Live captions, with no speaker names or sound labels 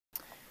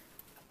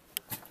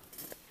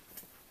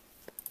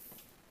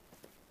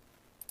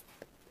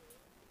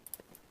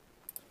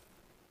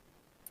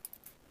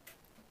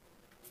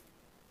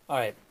All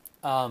right,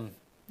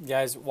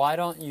 guys, why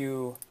don't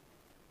you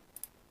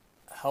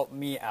help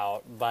me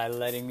out by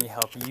letting me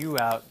help you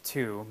out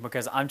too,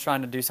 because I'm trying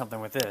to do something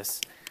with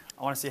this.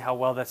 I want to see how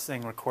well this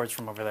thing records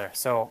from over there.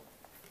 So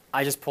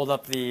I just pulled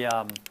up the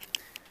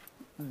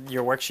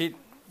your worksheet.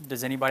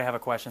 Does anybody have a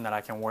question that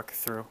I can work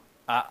through?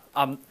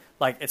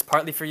 Like, it's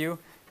partly for you,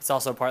 it's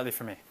also partly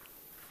for me.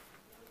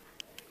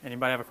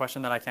 Anybody have a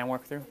question that I can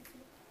work through?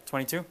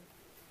 22?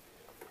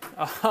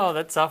 Oh,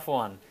 that tough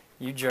one.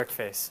 You jerk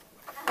face.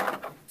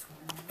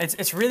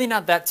 It's really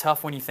not that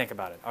tough when you think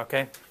about it,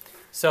 okay?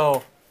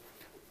 So,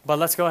 but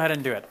let's go ahead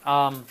and do it.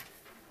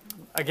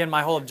 Again,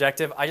 my whole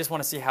objective, I just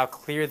want to see how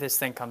clear this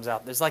thing comes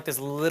out. There's like this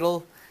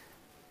little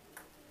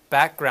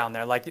background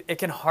there. Like, it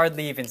can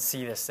hardly even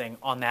see this thing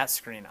on that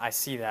screen. I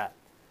see that.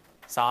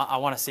 So I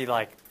want to see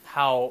like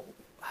how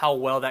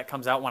well that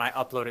comes out when I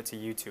upload it to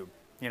YouTube,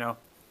 you know?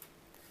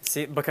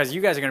 See, because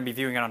you guys are going to be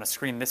viewing it on a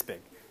screen this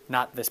big,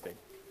 not this big,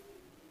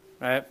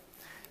 right?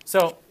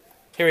 So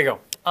here we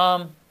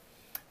go.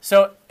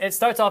 So it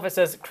starts off, it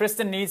says,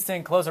 Kristen needs to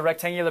enclose a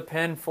rectangular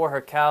pen for her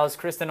cows.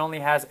 Kristen only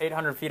has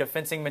 800 feet of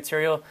fencing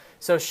material,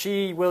 so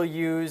she will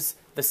use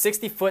the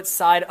 60-foot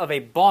side of a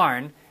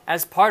barn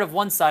as part of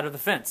one side of the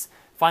fence.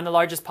 Find the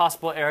largest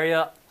possible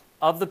area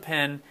of the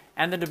pen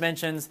and the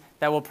dimensions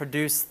that will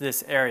produce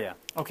this area.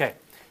 Okay,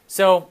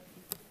 so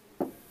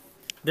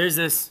there's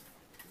this.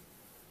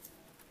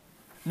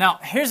 Now,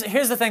 here's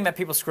the thing that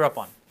people screw up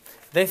on.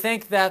 They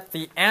think that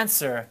the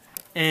answer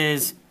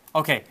is,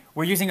 okay,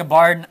 we're using a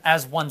barn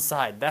as one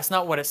side. That's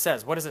not what it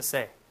says. What does it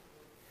say?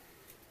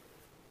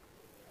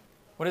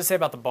 What does it say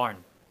about the barn?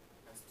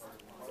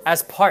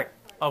 As part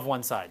of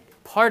one side.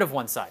 Part of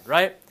one side,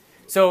 right?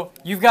 So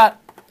you've got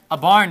a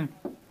barn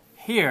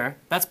here.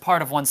 That's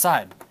part of one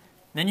side.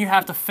 Then you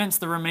have to fence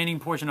the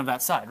remaining portion of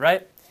that side,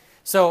 right?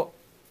 So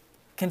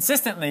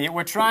consistently,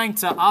 we're trying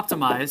to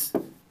optimize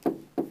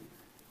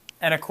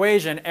an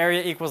equation,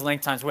 area equals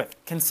length times width.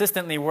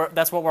 Consistently,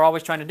 that's what we're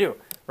always trying to do,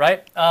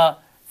 right?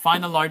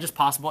 Find the largest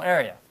possible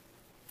area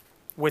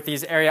with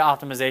these area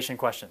optimization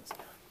questions.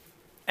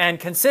 And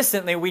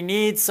consistently, we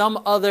need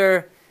some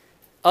other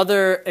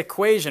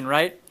equation,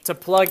 right, to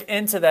plug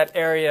into that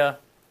area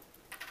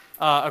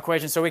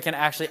equation so we can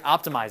actually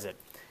optimize it.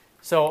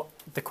 So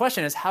the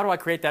question is, how do I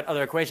create that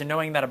other equation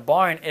knowing that a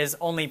barn is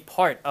only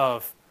part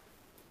of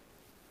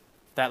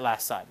that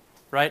last side,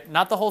 right?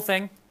 Not the whole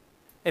thing.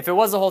 If it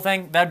was the whole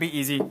thing, that'd be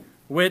easy.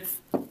 Width,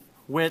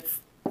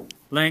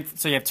 length.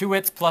 So you have two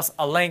widths plus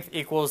a length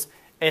equals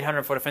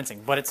 800 foot of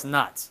fencing, but it's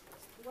not.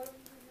 Why don't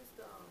you just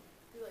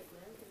do like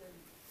length and then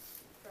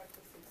subtract the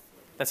 60?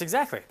 That's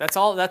exactly. That's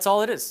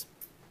all it is.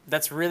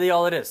 That's really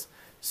all it is.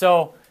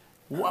 So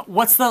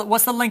what's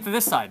the length of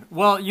this side?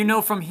 Well, you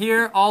know, from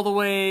here all the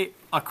way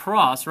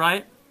across,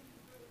 right,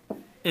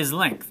 is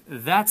length.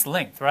 That's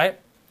length, right?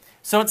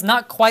 So it's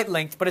not quite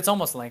length, but it's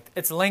almost length.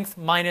 It's length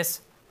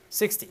minus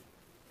 60.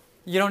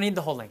 You don't need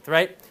the whole length,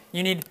 right?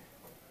 You need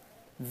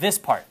this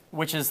part,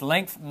 which is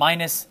length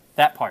minus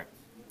that part.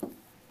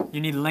 You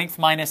need length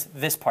minus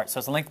this part, so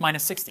it's length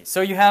minus 60.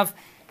 So you have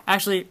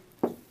actually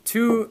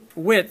 2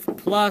 width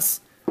plus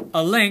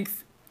a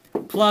length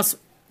plus,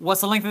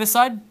 what's the length of this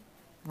side?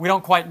 We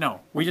don't quite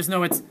know. We just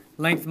know it's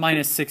length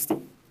minus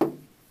 60.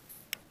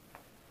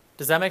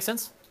 Does that make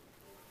sense?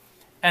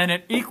 And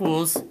it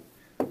equals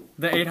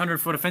the 800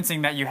 foot of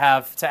fencing that you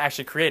have to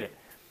actually create it.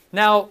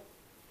 Now,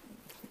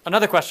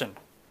 another question.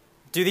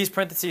 Do these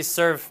parentheses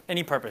serve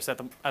any purpose at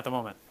the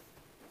moment?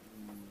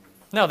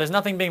 No, there's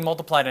nothing being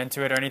multiplied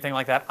into it or anything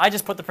like that. I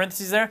just put the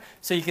parentheses there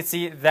so you can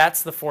see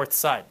that's the fourth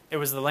side. It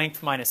was the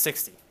length minus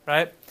 60,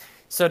 right?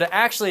 So to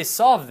actually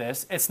solve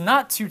this, it's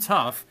not too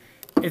tough.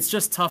 It's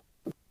just tough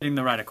getting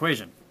the right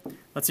equation.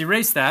 Let's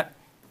erase that.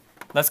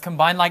 Let's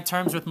combine like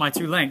terms with my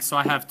two lengths. So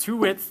I have 2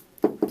 width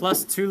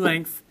plus 2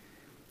 length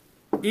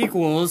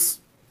equals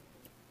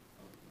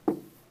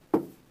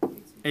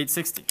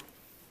 860.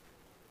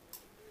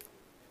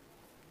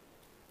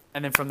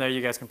 And then from there,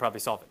 you guys can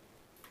probably solve it.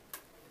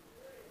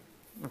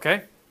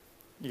 Okay?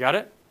 You got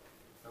it?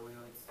 So we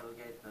would still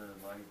get the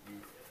largest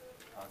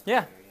possible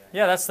Yeah.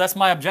 area. Yeah, that's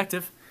my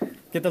objective.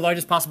 Get the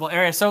largest possible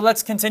area. So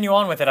let's continue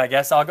on with it, I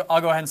guess. I'll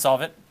go ahead and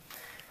solve it.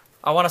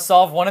 I want to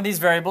solve one of these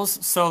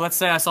variables. So let's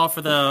say I solve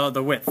for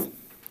the width.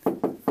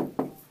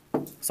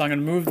 So I'm going to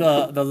move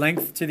the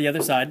length to the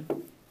other side.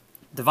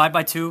 Divide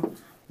by 2.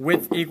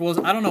 Width equals,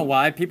 I don't know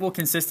why. People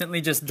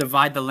consistently just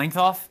divide the length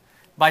off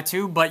by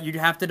 2, but you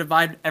have to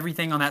divide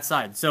everything on that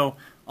side. So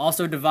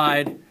also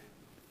divide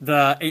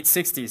the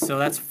 860, so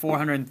that's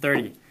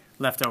 430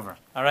 left over,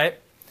 all right?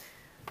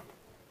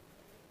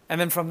 And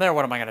then from there,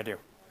 what am I going to do?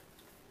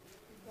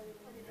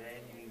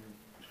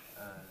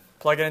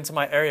 Plug it into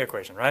my area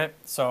equation, right?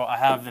 So I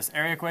have this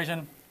area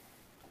equation,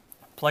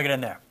 plug it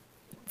in there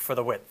for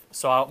the width.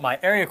 So my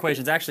area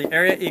equation is actually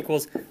area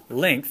equals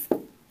length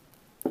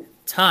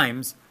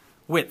times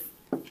width.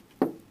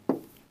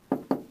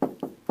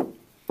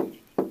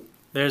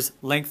 There's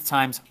length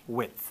times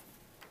width,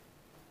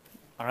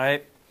 all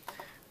right?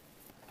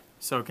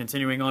 So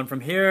continuing on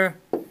from here,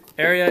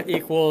 area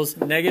equals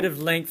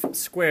negative length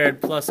squared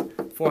plus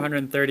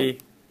 430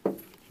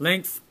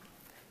 length,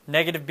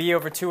 negative b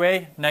over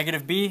 2a,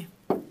 negative b.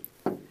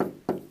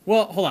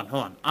 Well, hold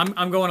on.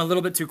 I'm going a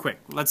little bit too quick.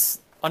 Let's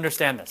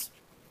understand this.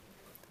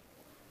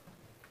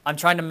 I'm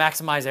trying to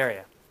maximize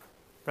area,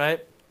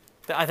 right?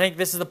 I think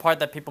this is the part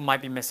that people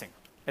might be missing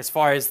as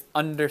far as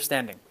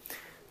understanding.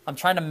 I'm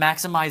trying to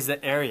maximize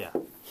the area.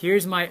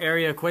 Here's my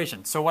area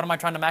equation. So what am I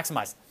trying to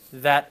maximize?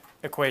 That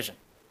equation.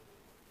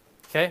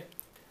 Okay?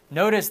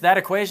 Notice that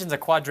equation's a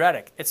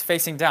quadratic. It's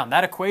facing down.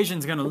 That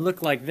equation's going to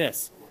look like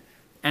this.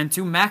 And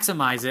to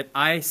maximize it,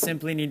 I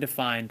simply need to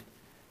find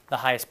the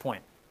highest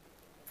point,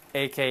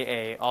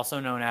 aka also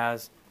known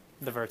as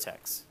the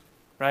vertex,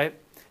 right?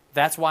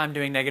 That's why I'm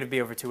doing negative b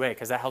over 2a,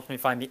 because that helps me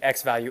find the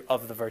x value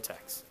of the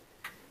vertex.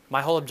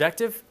 My whole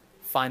objective,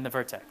 find the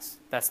vertex.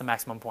 That's the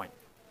maximum point,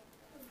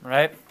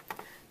 right?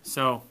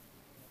 So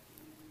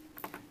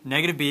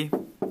negative b,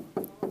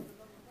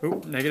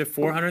 negative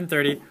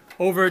 430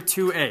 over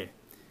 2a.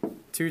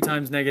 2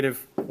 times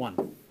negative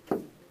 1.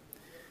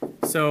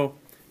 So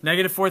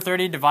negative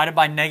 430 divided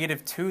by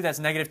negative 2, that's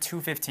negative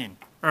 215,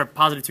 or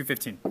positive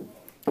 215.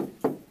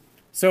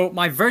 So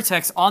my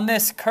vertex on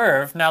this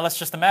curve, now let's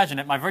just imagine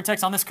it, my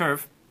vertex on this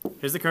curve,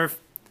 here's the curve,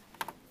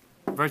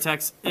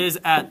 vertex is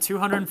at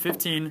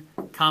 215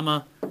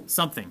 comma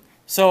something.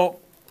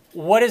 So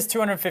what is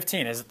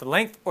 215? Is it the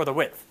length or the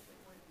width?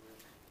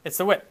 It's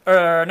the width,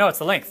 no, it's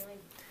the length.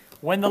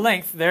 When the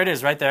length, there it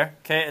is right there,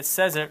 okay, it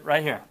says it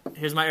right here.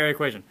 Here's my area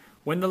equation.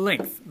 When the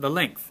length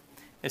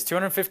is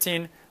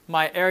 215,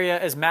 my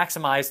area is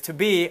maximized to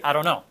be, I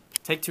don't know,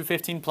 take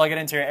 215, plug it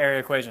into your area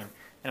equation,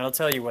 and it'll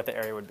tell you what the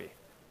area would be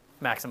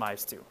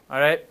maximized to, all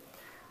right?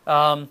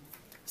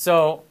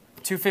 So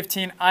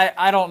 215,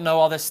 I don't know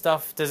all this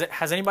stuff.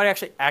 Has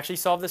anybody actually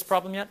solved this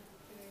problem yet?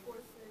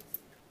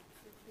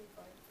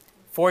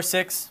 4,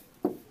 6.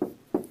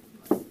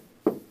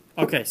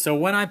 Okay, so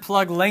when I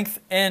plug length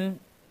in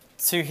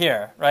to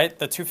here, right,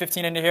 the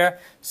 215 into here,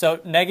 so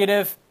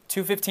negative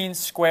 215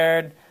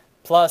 squared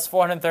plus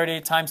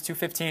 430 times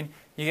 215,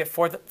 you get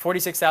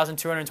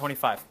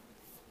 46,225,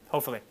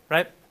 hopefully,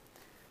 right?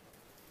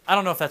 I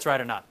don't know if that's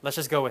right or not. Let's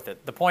just go with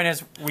it. The point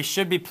is we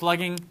should be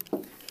plugging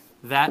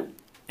that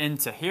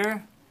into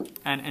here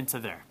and into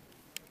there,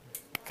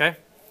 okay?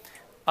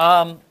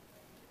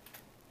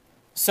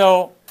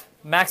 So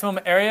maximum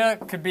area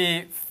could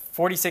be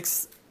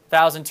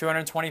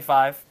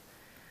 46,225.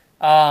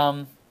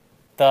 The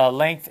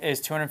length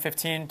is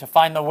 215. To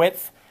find the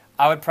width,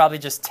 I would probably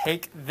just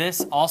take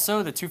this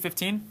also, the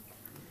 215.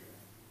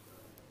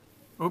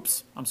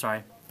 Oops, I'm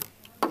sorry.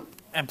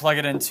 And plug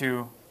it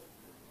into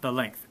the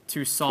length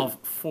to solve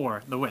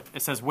for the width.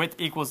 It says width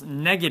equals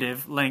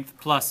negative length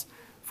plus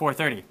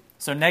 430.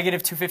 So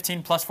negative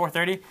 215 plus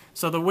 430.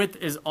 So the width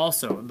is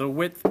also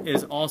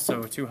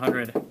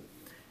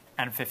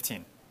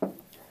 215.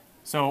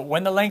 So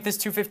when the length is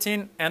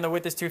 215 and the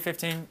width is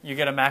 215, you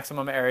get a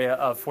maximum area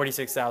of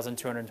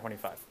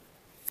 46,225.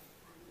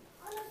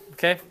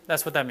 Okay,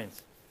 that's what that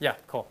means. Yeah,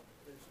 Cole.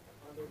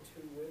 Are there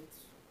two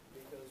widths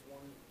because one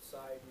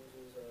side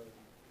uses a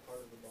part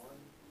of the bond?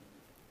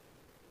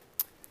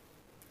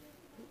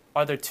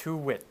 Are there two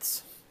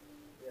widths?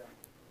 Yeah.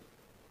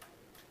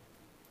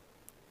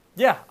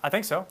 Yeah, I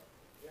think so.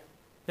 Yeah.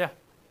 Yeah.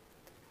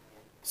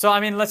 So I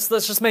mean, let's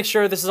just make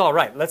sure this is all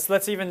right.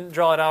 Let's even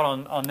draw it out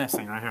on this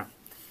thing right here.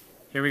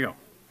 Here we go.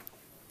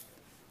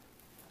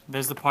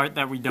 There's the part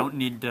that we don't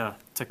need to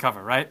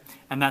cover, right?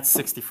 And that's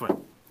 60 foot.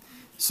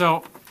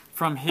 So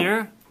from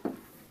here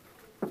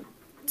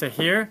to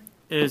here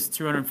is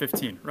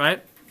 215,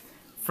 right?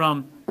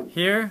 From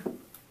here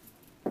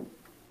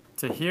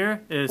to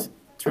here is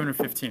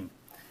 215.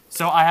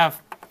 So I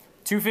have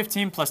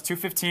 215 plus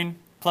 215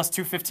 plus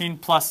 215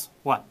 plus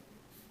what?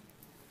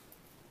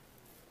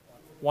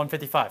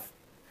 155.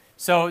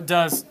 So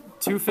does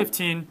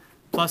 215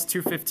 plus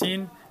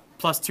 215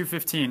 plus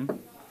 215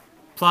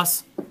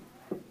 plus,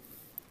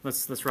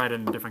 let's write it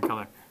in a different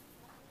color,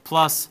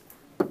 plus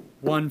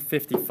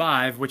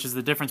 155, which is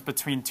the difference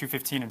between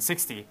 215 and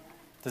 60,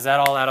 does that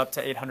all add up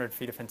to 800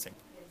 feet of fencing?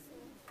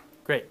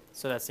 Great,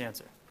 so that's the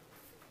answer.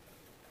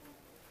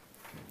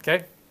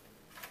 Okay?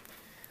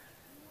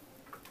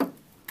 All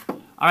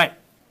right,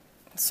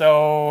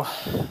 so